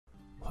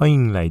欢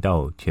迎来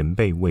到前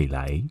辈未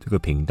来，这个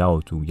频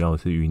道主要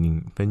是与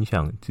您分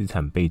享资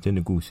产倍增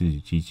的故事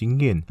及经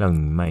验，让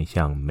您迈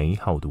向美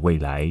好的未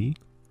来。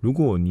如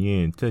果你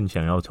也正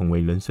想要成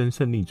为人生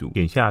胜利组，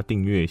点下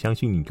订阅，相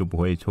信你就不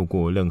会错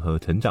过任何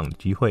成长的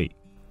机会。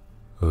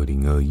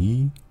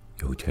2021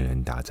有钱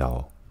人打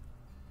造。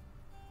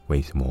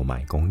为什么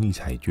买公益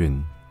彩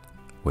券？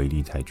威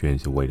力彩券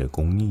是为了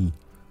公益，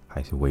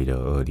还是为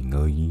了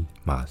2021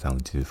马上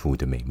致富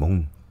的美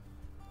梦？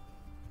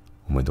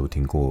我们都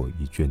听过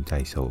一券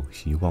在手，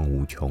希望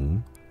无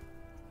穷。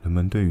人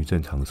们对于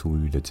正常速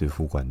率的致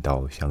富管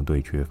道相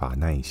对缺乏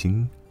耐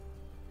心，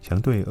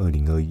相对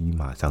2021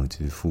马上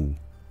致富，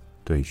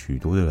对许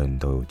多的人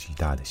都有极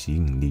大的吸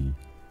引力。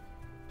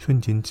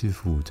瞬间致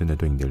富真的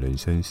对你的人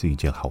生是一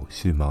件好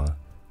事吗？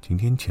今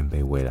天前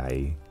辈未来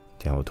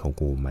将要透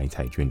过买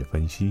彩券的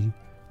分析，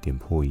点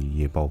破一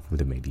夜暴富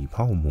的美丽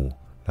泡沫，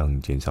让你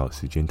减少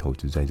时间投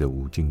资在这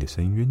无尽的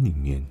深渊里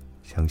面。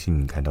相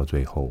信你看到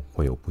最后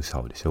会有不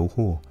少的收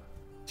获。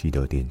记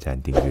得点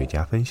赞、订阅、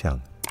加分享，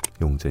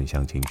用正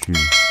向情绪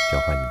交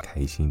换你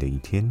开心的一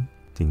天。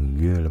订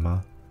阅了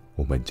吗？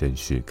我们正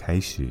式开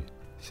始。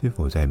是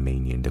否在每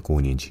年的过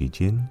年期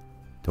间，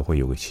都会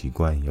有个习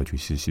惯要去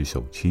试试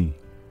手气，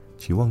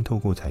期望透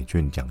过彩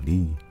券奖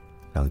励，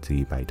让自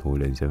己摆脱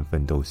人生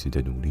奋斗时的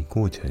努力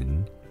过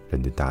程？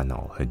人的大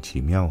脑很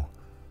奇妙，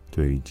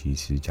对于即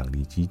时奖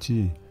励机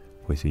制，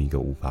会是一个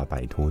无法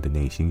摆脱的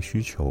内心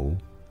需求。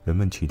人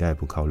们期待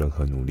不靠任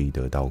何努力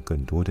得到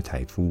更多的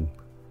财富。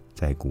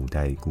在古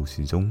代故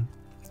事中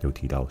有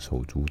提到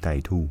守株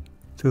待兔，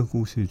这个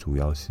故事主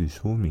要是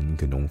说明一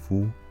个农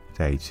夫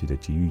在一次的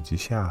机遇之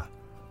下，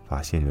发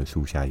现了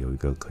树下有一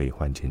个可以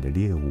换钱的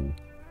猎物，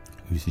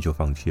于是就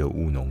放弃了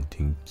务农，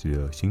停止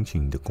了辛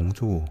勤的工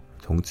作，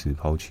从此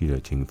抛弃了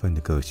勤奋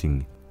的个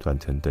性，转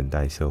成等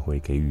待社会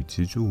给予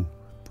资助，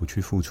不去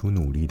付出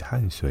努力的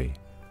汗水。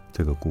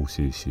这个故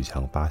事时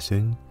常发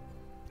生，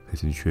可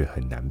是却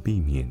很难避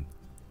免。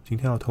今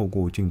天要透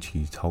过近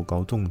期超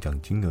高中奖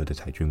金额的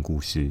彩券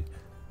故事，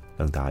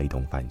让大家一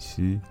同反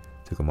思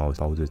这个包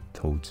着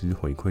投资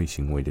回馈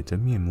行为的真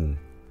面目。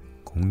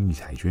公益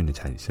彩券的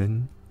产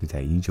生是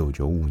在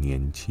1995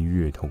年7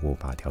月透过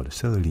法条的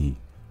设立，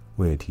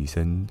为了提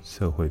升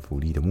社会福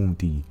利的目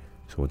的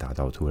所打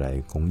造出来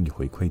公益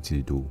回馈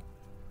制度。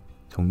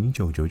从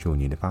1999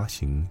年的发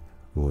行，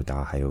如果大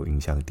家还有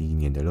印象，第一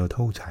年的乐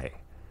透彩，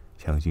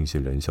相信是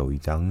人手一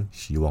张，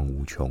希望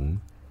无穷。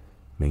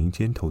每一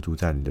间投注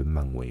站人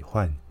满为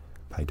患，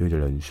排队的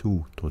人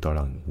数多到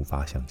让你无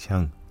法想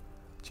象，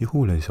几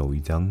乎人手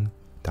一张，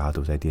大家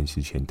都在电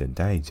视前等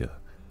待着。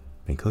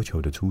每颗球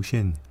的出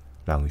现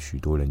让许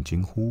多人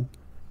惊呼，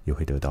也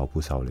会得到不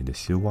少人的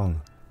失望。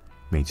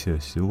每次的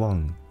失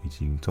望以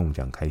及中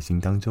奖开心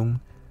当中，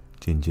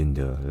渐渐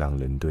的让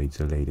人对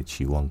这类的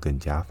期望更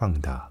加放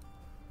大。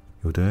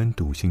有的人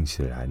笃信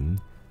使然，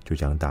就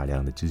将大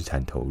量的资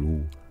产投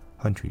入，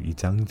换取一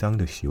张一张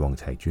的希望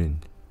彩券。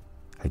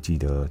还记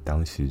得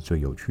当时最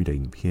有趣的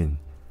影片，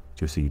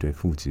就是一对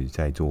父子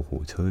在坐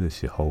火车的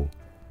时候，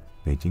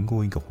每经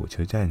过一个火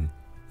车站，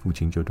父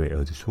亲就对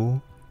儿子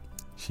说：“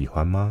喜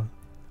欢吗？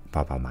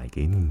爸爸买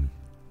给你。”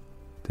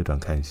这段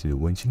看似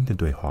温馨的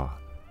对话，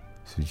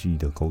实际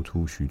的勾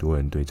出许多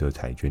人对这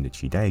彩券的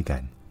期待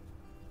感。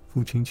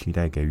父亲期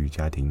待给予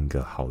家庭一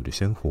个好的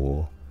生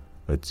活，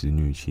而子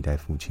女期待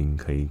父亲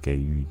可以给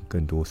予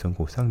更多生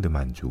活上的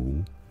满足。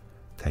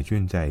彩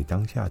券在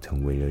当下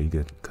成为了一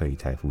个可以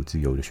财富自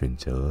由的选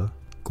择。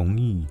公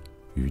益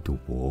与赌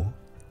博，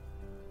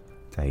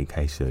在一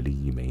开始的利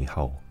益美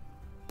好，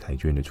彩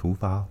券的出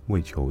发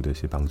为求的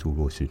是帮助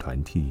弱势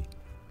团体。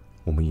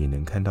我们也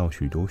能看到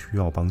许多需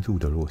要帮助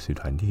的弱势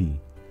团体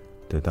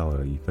得到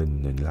了一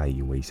份能赖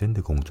以为生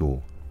的工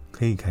作。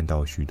可以看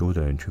到许多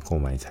的人去购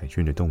买彩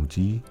券的动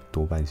机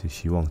多半是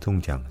希望中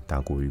奖大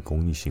过于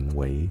公益行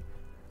为，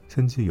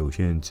甚至有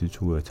些人支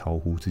出了超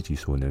乎自己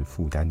所能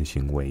负担的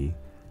行为，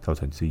造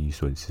成自己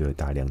损失了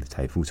大量的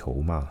财富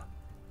筹码。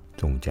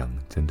中奖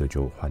真的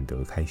就换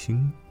得开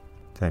心？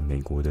在美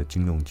国的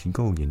金融机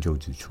构研究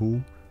指出，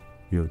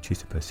约有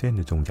 70%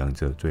 的中奖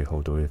者最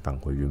后都会返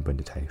回原本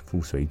的财富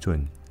水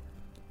准，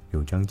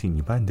有将近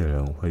一半的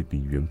人会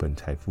比原本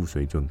财富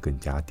水准更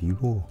加低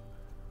落，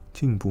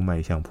进一步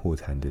迈向破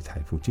产的财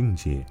富境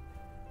界。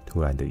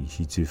突然的一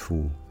夕致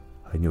富，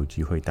很有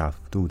机会大幅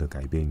度的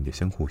改变你的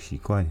生活习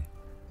惯，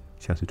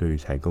像是对于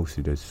采购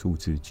时的数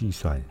字计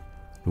算，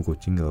如果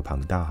金额庞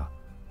大，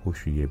或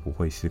许也不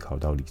会思考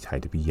到理财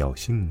的必要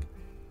性，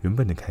原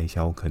本的开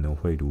销可能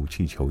会如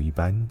气球一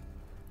般，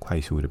快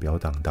速的飙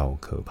涨到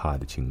可怕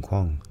的情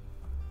况。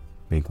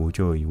美国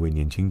就有一位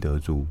年轻得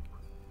主，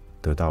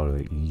得到了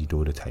1亿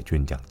多的彩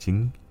券奖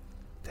金，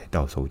在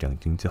到手奖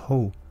金之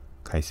后，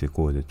开始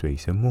过着醉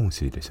生梦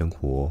死的生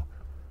活，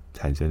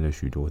产生了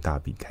许多大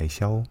笔开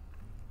销，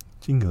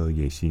进而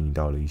也吸引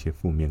到了一些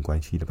负面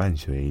关系的伴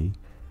随，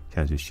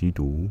像是吸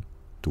毒、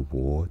赌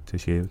博这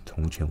些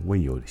从前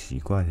未有的习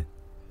惯。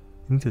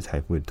因着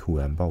财富的突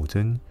然暴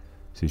增，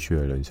失去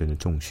了人生的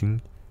重心，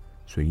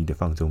随意的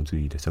放纵自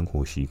己的生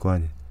活习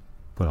惯，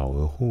不劳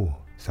而获，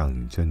上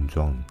瘾症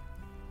状。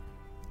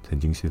曾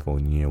经是否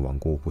你也玩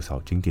过不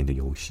少经典的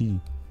游戏，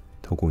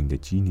透过你的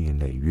积年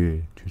累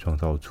月去创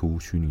造出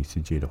虚拟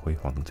世界的辉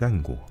煌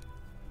战果？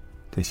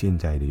在现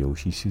在的游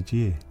戏世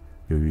界，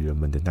由于人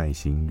们的耐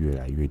心越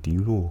来越低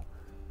落，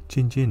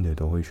渐渐的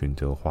都会选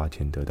择花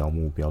钱得到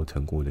目标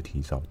成果的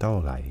提早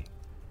到来，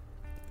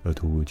而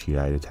突如其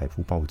来的财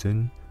富暴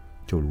增，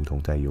就如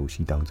同在游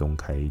戏当中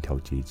开一条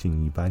捷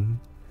径一般，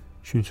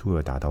迅速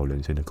的达到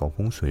人生的高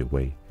峰水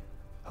位，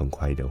很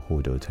快的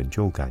获得成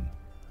就感，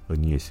而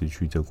你也失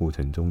去这过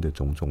程中的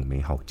种种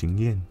美好经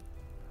验。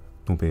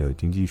诺贝尔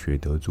经济学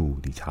得主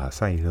理查·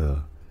塞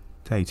勒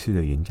在一次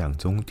的演讲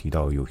中提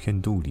到有限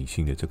度理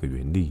性的这个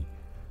原理，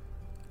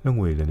认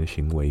为人的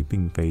行为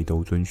并非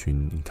都遵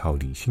循一套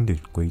理性的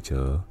规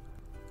则，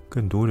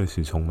更多的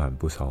是充满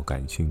不少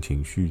感性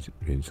情绪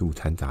元素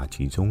掺杂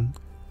其中。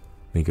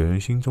每个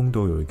人心中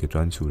都有一个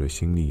专属的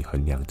心理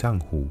衡量账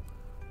户，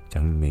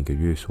将每个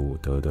月所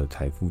得的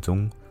财富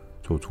中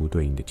做出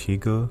对应的切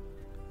割，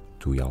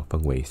主要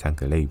分为3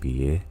个类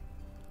别。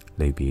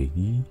类别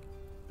1，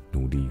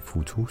努力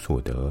付出所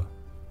得。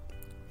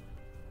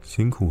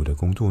辛苦的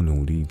工作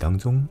努力当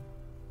中，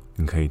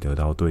你可以得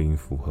到对应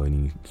符合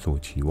你所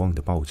期望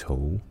的报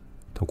酬，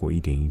透过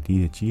一点一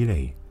滴的积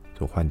累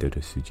所换得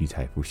的实际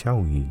财富效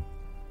益。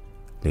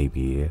类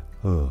别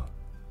2，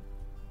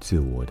自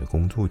我的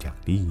工作奖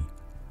励。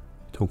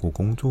透过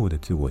工作的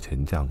自我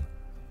成长，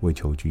为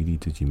求激励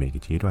自己每个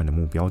阶段的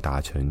目标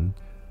达成，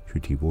去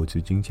提拨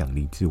资金奖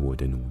励自我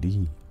的努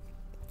力。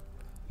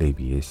类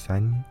别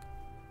3，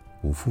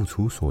无付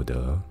出所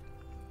得。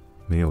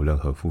没有任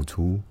何付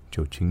出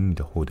就轻易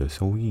的获得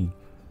收益，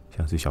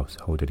像是小时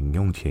候的零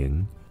用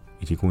钱，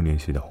以及过年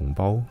时的红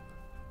包，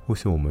或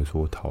是我们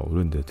所讨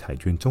论的彩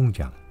券中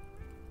奖。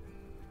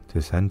这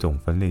3种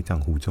分类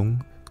账户中，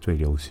最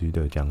流失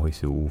的将会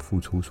是无付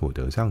出所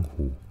得账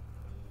户。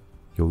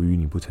由于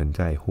你不曾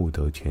在获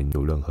得前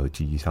有任何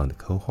记忆上的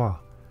刻画，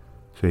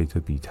所以这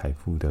笔财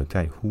富的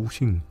在乎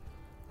性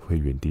会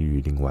远低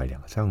于另外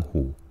2个账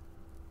户。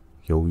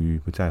由于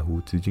不在乎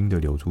资金的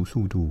流出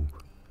速度，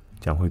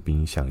将会比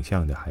你想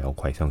象的还要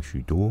快上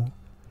许多，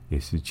也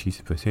是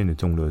 70% 的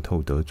中乐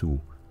透得主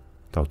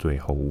到最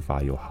后无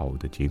法有好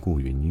的结果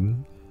原因。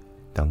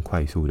当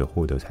快速的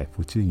获得财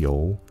富自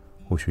由，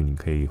或许你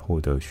可以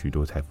获得许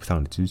多财富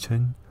上的支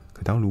撑，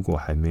可当如果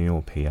还没有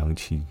培养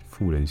起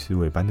富人思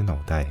维般的脑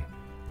袋，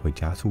会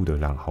加速的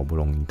让好不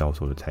容易到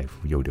手的财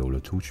富又流了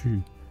出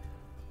去。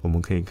我们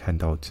可以看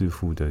到致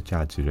富的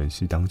价值人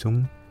士当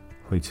中，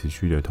会持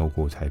续的透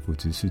过财富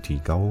知识提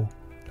高，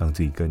让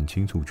自己更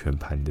清楚全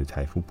盘的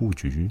财富布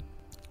局。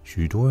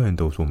许多人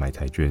都说买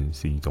彩券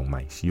是一种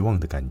买希望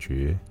的感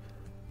觉。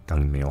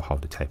当你没有好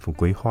的财富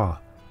规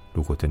划，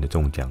如果真的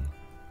中奖，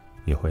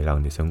也会让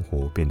你的生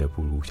活变得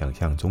不如想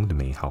象中的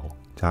美好。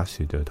扎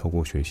实的透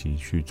过学习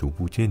去逐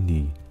步建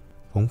立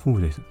丰富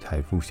的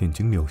财富现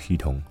金流系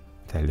统，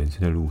在人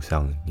生的路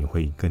上，你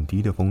会以更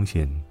低的风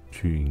险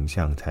去影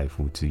响财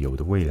富自由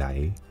的未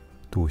来。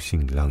惰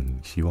性让你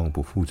希望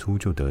不付出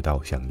就得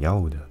到想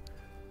要的，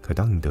可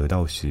当你得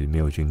到时，没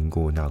有经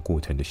过那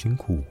过程的辛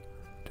苦，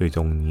最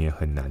终你也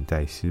很难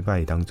在失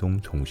败当中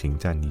重新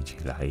站立起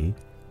来。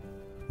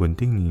稳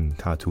定你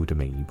踏出的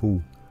每一步，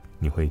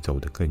你会走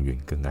得更远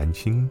更安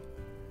心。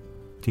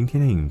今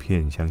天的影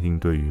片相信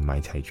对于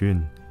买彩券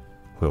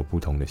会有不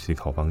同的思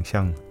考方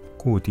向。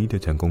过低的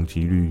成功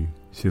几率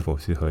是否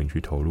适合你去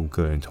投入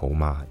个人筹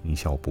码以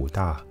小博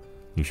大，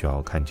你需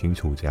要看清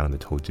楚这样的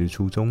投资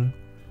初衷。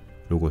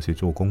如果是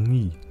做公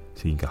益，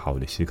是一个好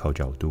的思考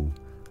角度，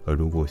而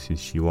如果是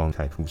希望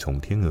财富从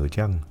天而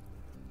降，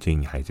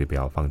建议还是不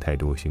要放太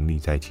多心力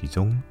在其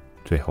中。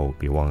最后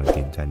别忘了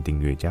点赞、订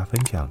阅、加分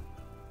享，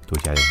多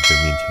加点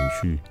正面情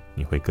绪，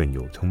你会更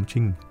有冲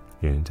劲，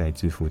也能在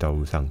致富道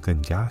路上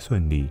更加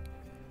顺利，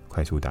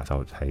快速打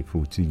造财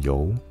富自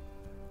由。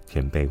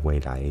前辈未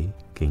来，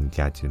给你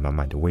价值满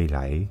满的未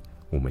来。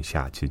我们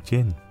下次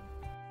见。